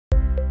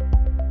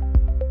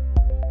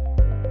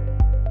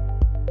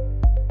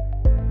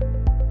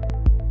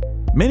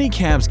Many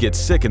calves get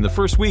sick in the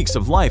first weeks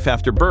of life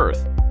after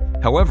birth.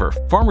 However,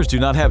 farmers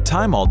do not have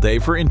time all day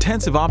for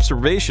intensive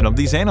observation of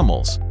these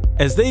animals,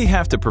 as they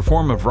have to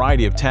perform a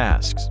variety of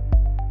tasks.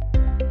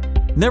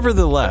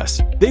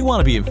 Nevertheless, they want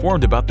to be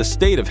informed about the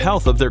state of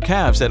health of their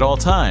calves at all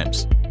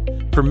times.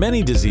 For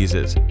many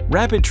diseases,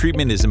 rapid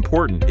treatment is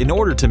important in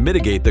order to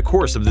mitigate the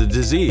course of the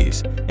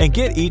disease and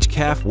get each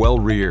calf well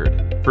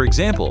reared. For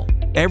example,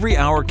 every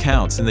hour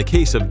counts in the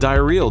case of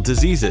diarrheal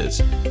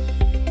diseases.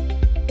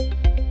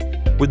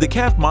 With the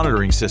calf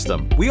monitoring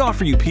system, we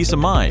offer you peace of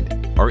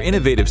mind. Our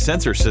innovative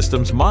sensor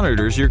systems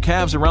monitors your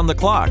calves around the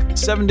clock,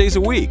 7 days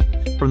a week,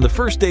 from the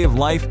first day of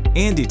life,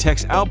 and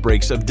detects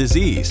outbreaks of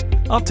disease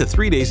up to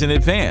 3 days in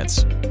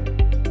advance.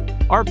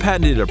 Our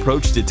patented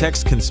approach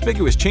detects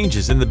conspicuous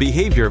changes in the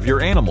behavior of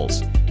your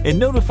animals and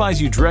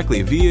notifies you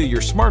directly via your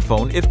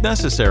smartphone if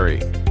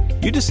necessary.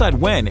 You decide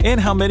when and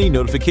how many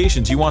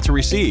notifications you want to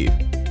receive.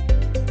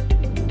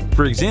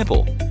 For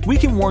example, we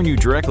can warn you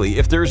directly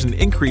if there is an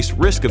increased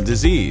risk of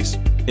disease.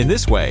 In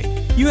this way,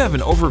 you have an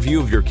overview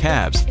of your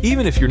calves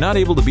even if you're not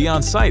able to be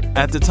on site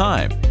at the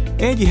time,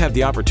 and you have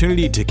the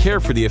opportunity to care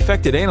for the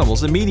affected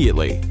animals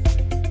immediately.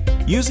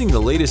 Using the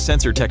latest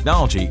sensor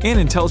technology and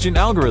intelligent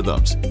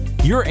algorithms,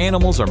 your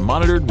animals are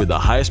monitored with the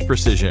highest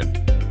precision.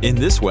 In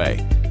this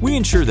way, we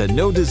ensure that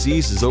no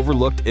disease is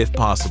overlooked if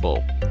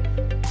possible.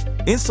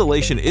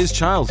 Installation is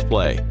child's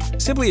play.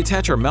 Simply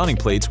attach our mounting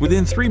plates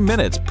within 3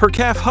 minutes per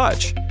calf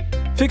hutch.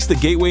 Fix the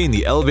gateway in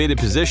the elevated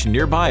position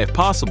nearby if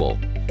possible.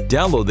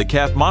 Download the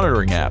calf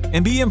monitoring app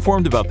and be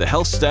informed about the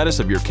health status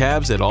of your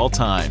calves at all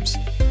times.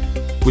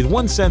 With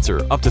one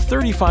sensor, up to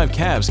 35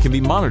 calves can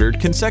be monitored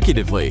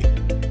consecutively.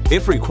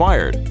 If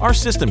required, our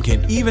system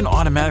can even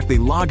automatically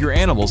log your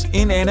animals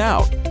in and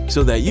out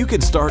so that you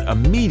can start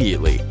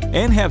immediately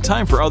and have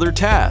time for other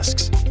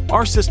tasks.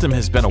 Our system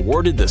has been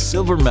awarded the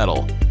Silver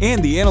Medal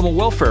and the Animal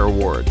Welfare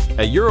Award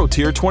at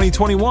EuroTier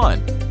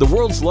 2021, the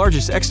world's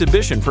largest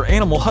exhibition for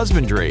animal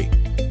husbandry.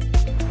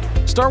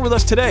 Start with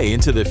us today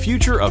into the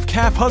future of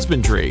calf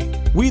husbandry.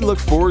 We look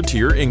forward to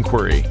your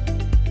inquiry.